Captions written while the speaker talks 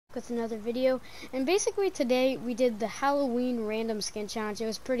With another video, and basically today we did the Halloween random skin challenge. It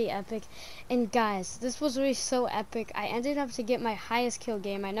was pretty epic, and guys, this was really so epic. I ended up to get my highest kill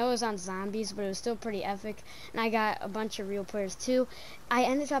game. I know it was on zombies, but it was still pretty epic, and I got a bunch of real players too. I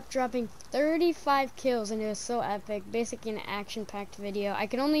ended up dropping 35 kills, and it was so epic. Basically an action-packed video. I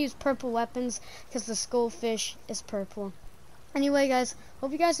can only use purple weapons because the skullfish is purple. Anyway guys,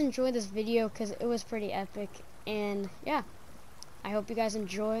 hope you guys enjoyed this video because it was pretty epic, and yeah, I hope you guys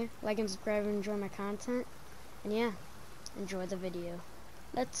enjoy, like and subscribe and enjoy my content. And yeah, enjoy the video.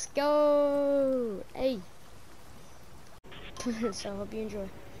 Let's go! Hey! So I hope you enjoy.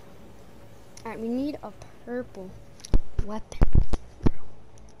 Alright, we need a purple weapon.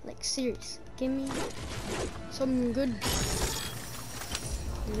 Like serious. Give me something good.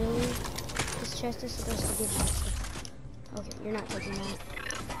 Really? This chest is supposed to give me stuff. Okay, you're not taking that.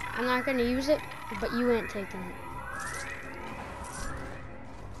 I'm not gonna use it, but you ain't taking it.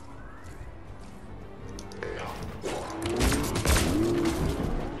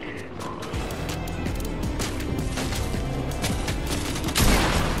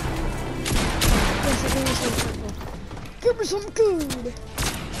 Give me some good.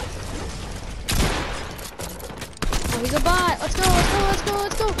 Oh, he's a bot. Let's go, let's go, let's go,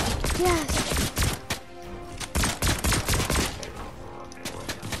 let's go. Yes.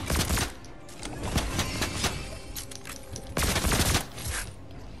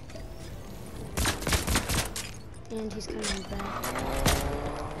 And he's coming back.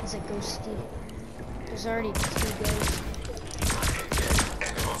 He's a ghosty. There's already 2 ghosts.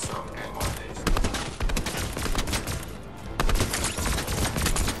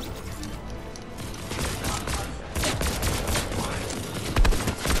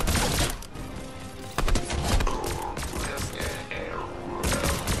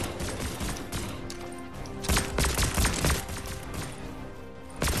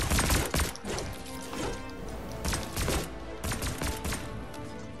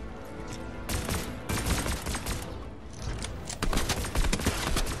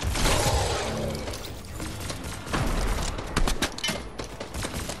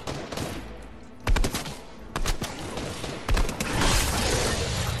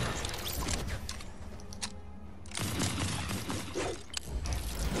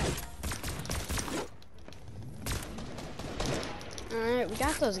 Alright, we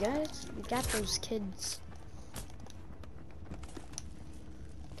got those guys. We got those kids.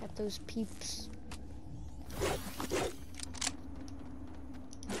 Got those peeps.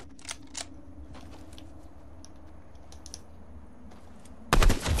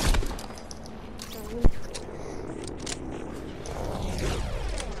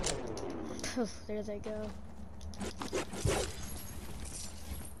 There they go.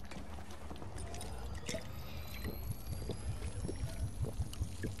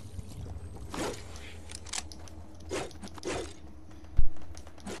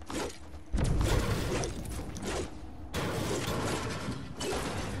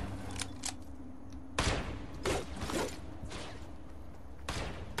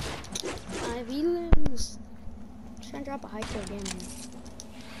 Elims. Just gonna drop a high kill game here.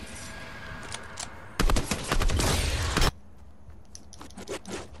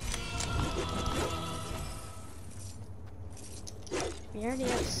 We already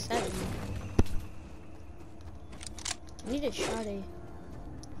have 7. I need a shotty.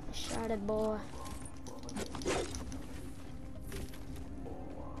 A shotted boy.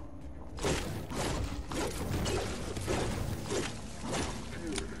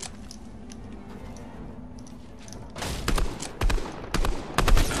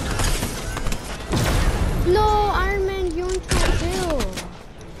 No, Iron Man, you ain't my kill.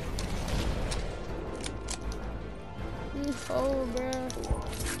 Oh, bruh.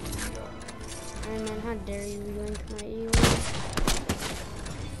 Iron Man, how dare you yoink my eel?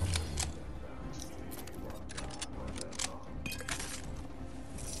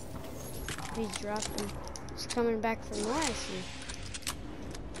 He's dropping. He's coming back from where I see.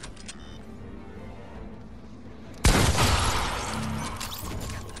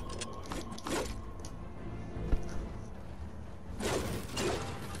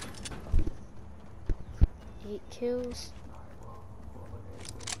 Kills.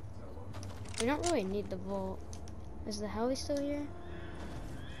 We don't really need the vault. Is the heli still here?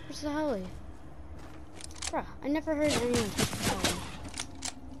 Where's the heli? Bruh, I never heard anyone touch the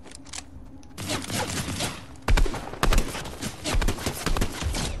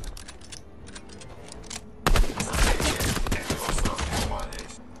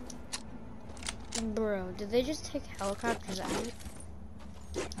heli. Bro, did they just take helicopters out?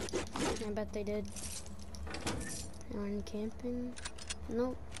 I bet they did. Anyone camping?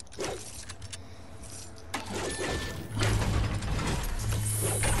 Nope.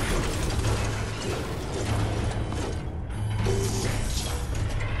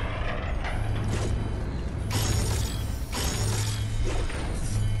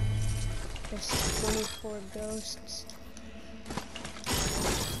 There's 24 ghosts.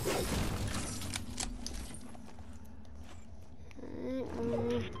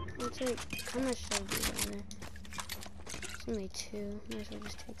 Alright, let's like, how much should I do down there? It's only 2. Might as well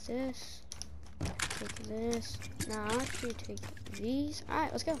just take this. Take this. No, I'll actually take these.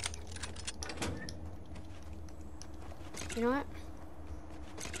 Alright, let's go. You know what?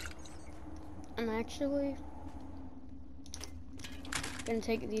 I'm actually gonna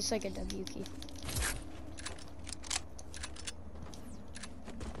take these like a W key.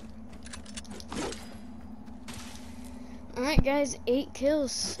 Alright guys, 8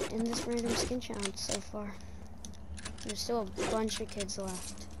 kills in this random skin challenge so far. There's still a bunch of kids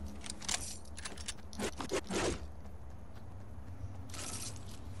left.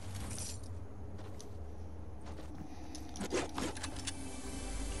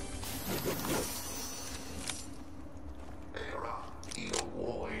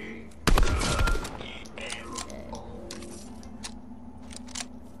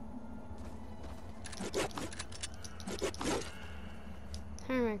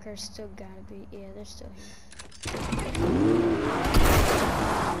 Ranker's still gotta be, yeah, they're still here.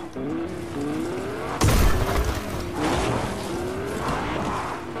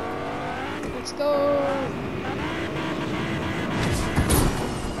 Let's go!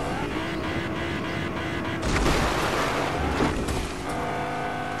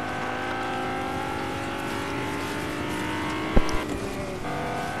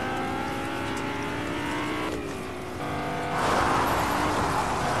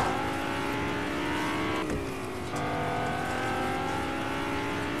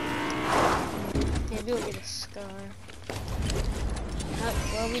 Maybe we'll get a scar. Oh,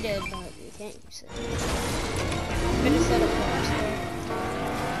 well, we did, but we can't use it. I'm gonna set up flash there.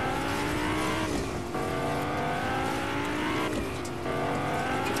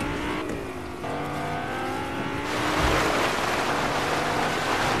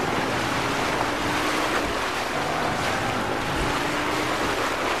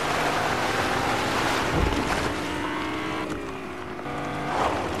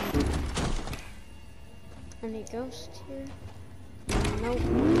 Any ghost here? Nope.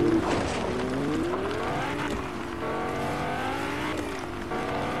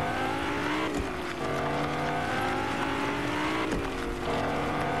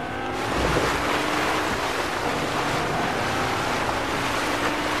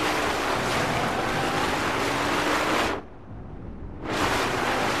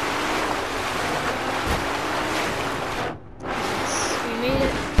 Yes, we made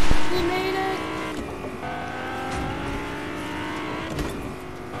it. We made it.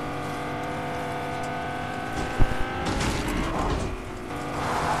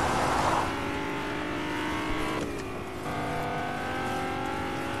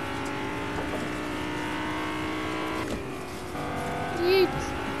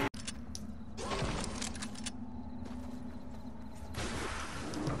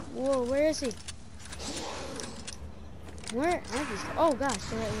 Whoa, where is he? Where are these? Oh gosh,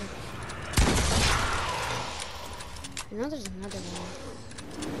 they're right here. I know there's another one.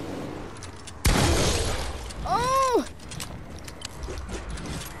 Oh!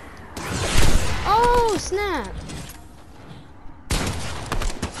 Oh, snap!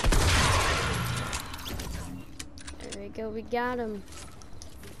 There we go, we got him.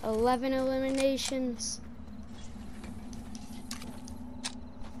 11 eliminations.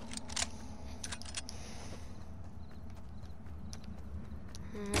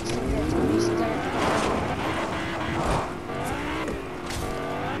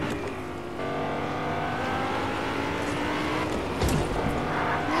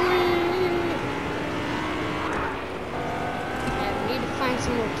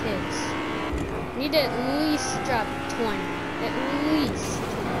 Some more kids. Need to at least drop 20. At least.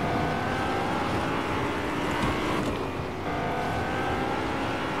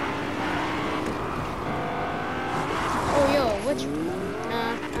 Oh yo, which?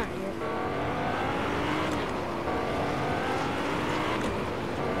 Nah, not yet.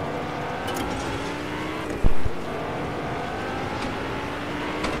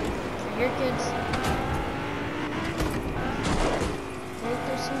 Here, kids.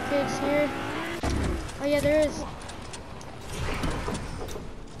 Some kids here. Oh yeah, there is.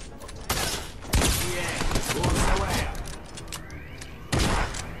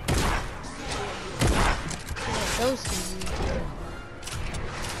 Those things.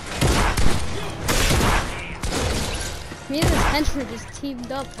 Me and this henchman just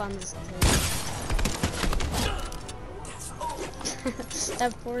teamed up on this kid.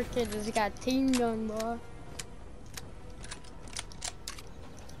 That poor kid just got teamed on, boy.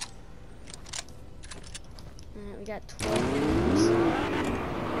 Alright, we got 12 games.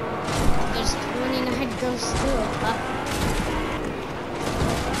 There's 29 ghosts still.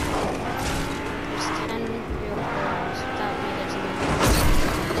 There's 10 real players. Without me, there's no.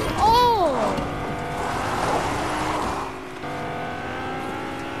 Oh!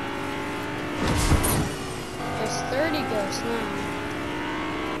 There's 30 ghosts now.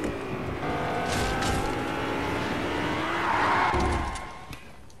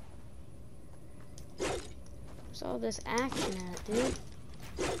 Where's all this action at, dude?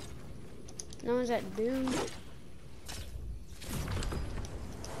 No one's at Doom.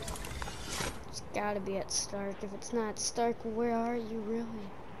 It's gotta be at Stark. If it's not Stark, where are you really?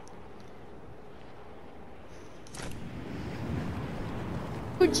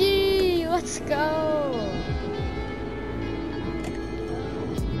 OG, let's go!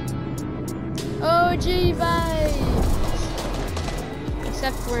 OG vibes!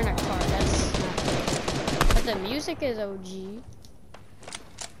 Except we're in a car, that's not good. But the music is OG.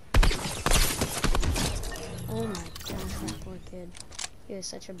 Oh my gosh, that poor kid. He was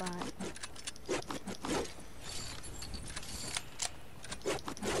such a bot.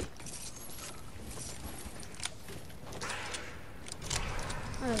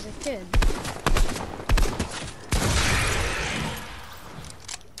 Oh, it was a kid.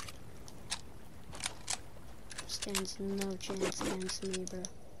 Stands no chance against me, bro.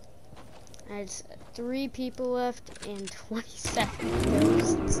 I had 3 people left and 27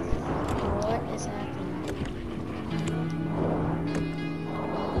 ghosts. What is happening?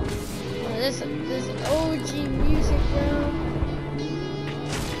 Oh, this OG music, bro.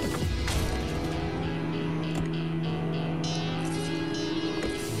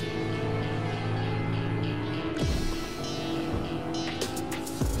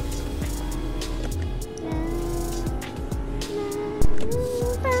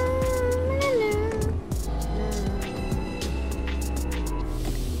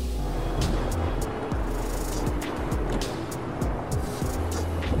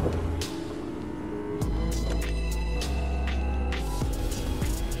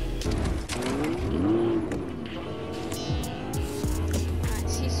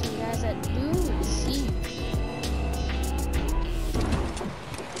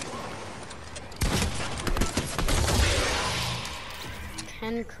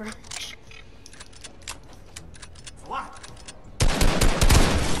 Crunch. What?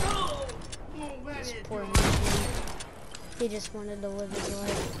 This poor man. He just wanted to live his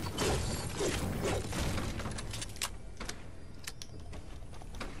life.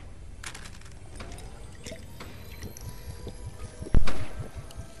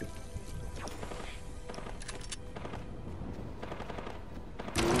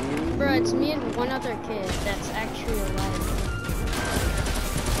 Bro, it's me and one other kid that's actually alive.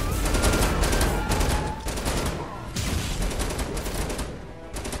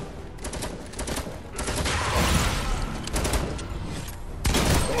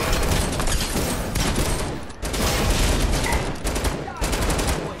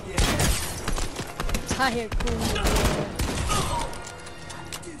 Tire cool.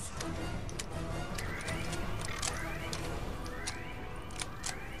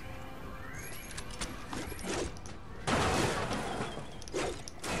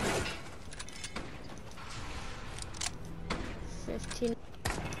 15.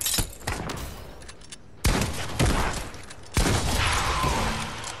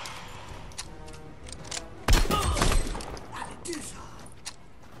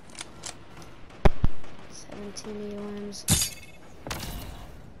 Elims.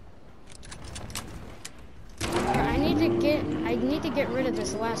 I need to get rid of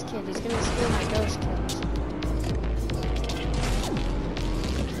this last kid. He's gonna steal my ghost kills.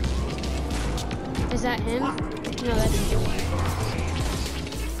 Is that him? No, that's him.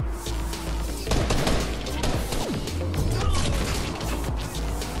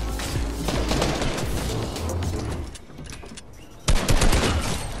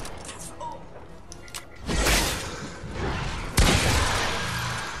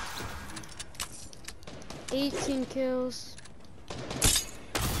 18 kills.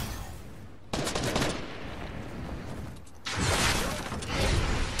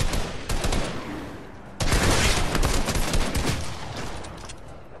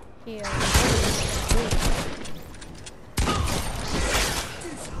 Here.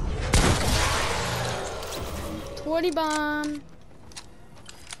 20 bomb.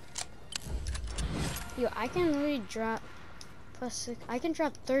 Yo, I can really drop. plus 6. I can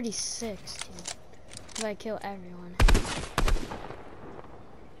drop 36, dude. If I kill everyone.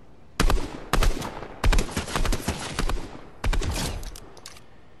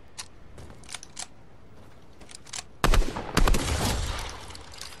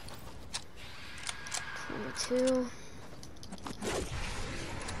 Two.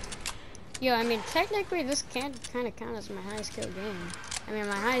 Yo, I mean, technically this can kind of count as my highest kill game. I mean,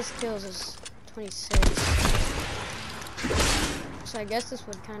 my highest kills is 26. So I guess this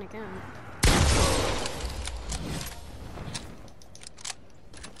would kind of count.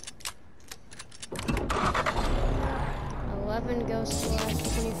 Ghosts left,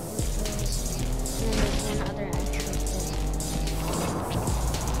 24 kills, and then there's one other actual kill.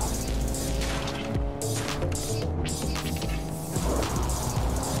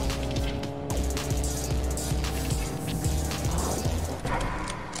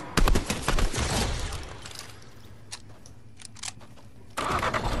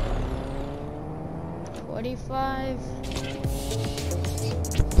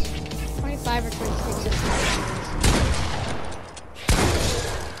 25 or 26.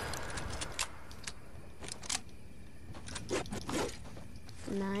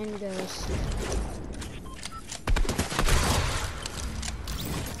 9 ghosts.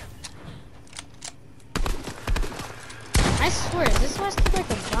 I swear, this last kid like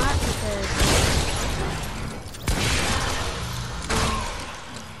a bot because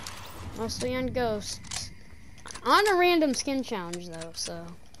mostly on ghosts. On a random skin challenge though, so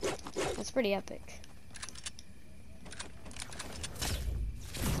that's pretty epic.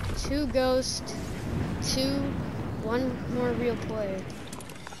 2 ghosts, 1 more real player.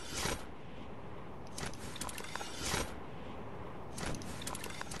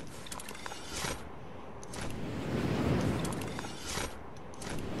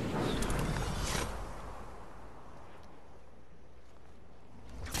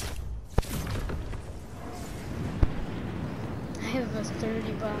 I have a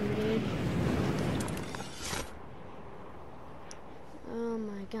 30 bomb, dude. Oh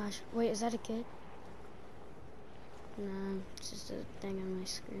my gosh. Wait, is that a kid? No, it's just a thing on my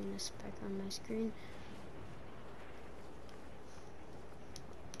screen, a speck on my screen.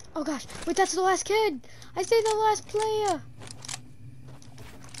 Oh gosh, wait, that's the last kid! I say the last player!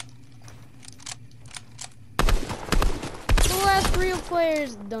 The last real player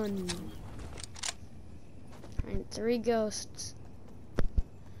is done. And 3 ghosts.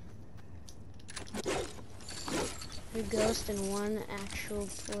 3 ghosts and 1 actual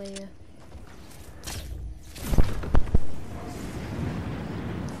player.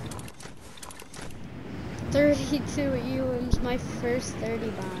 32 Elims, my first 30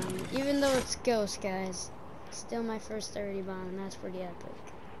 bomb. Even though it's ghost, guys. Still my first 30 bomb, and that's pretty epic.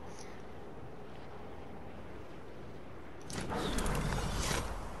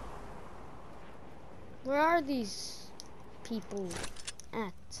 Where are these people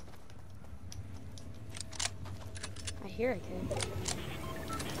at? I hear a kid.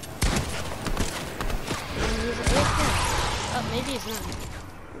 Oh, maybe he's not.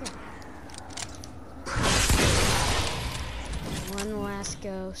 One last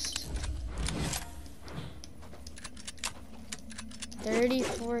ghost.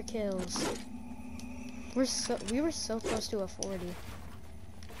 34 kills. We were so close to a 40.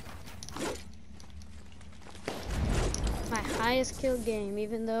 My highest kill game,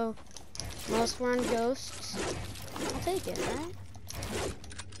 even though most were on ghosts. I'll take it, right?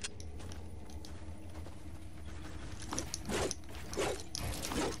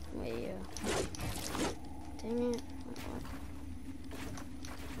 Wait, dang it.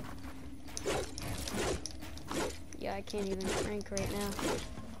 Yeah, I can't even crank right now.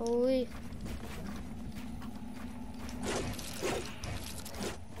 Holy.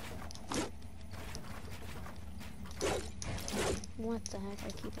 What the heck?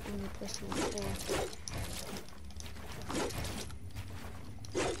 I keep only pushing 4.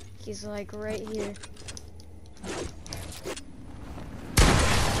 He's like right here.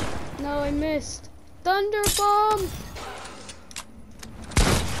 No, I missed. Thunder bomb!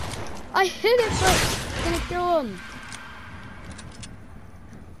 I hit it, but it's gonna kill him.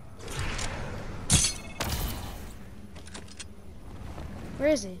 Where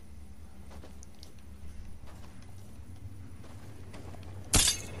is he?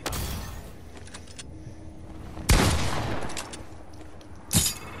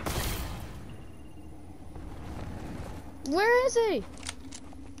 Where is he?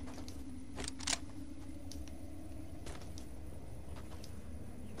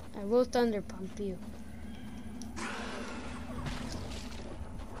 I will thunder pump you.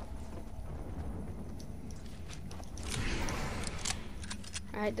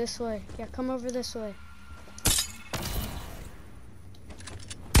 Alright, this way. Yeah, come over this way.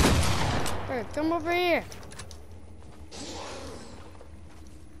 Bird, come over here.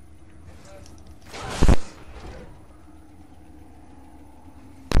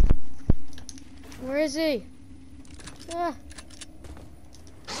 Where is he? Ah.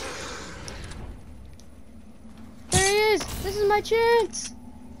 There he is! This is my chance!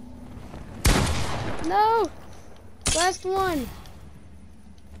 No! Last one!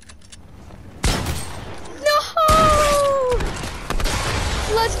 No!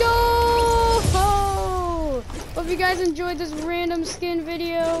 Let's go! Oh! Hope you guys enjoyed this random skin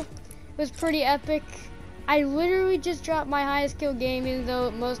video. It was pretty epic. I literally just dropped my highest kill game, even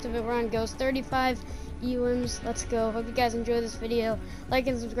though most of it were on Ghost. 35 Elims. Let's go. Hope you guys enjoyed this video. Like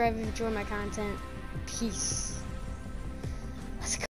and subscribe if you enjoy my content. Peace.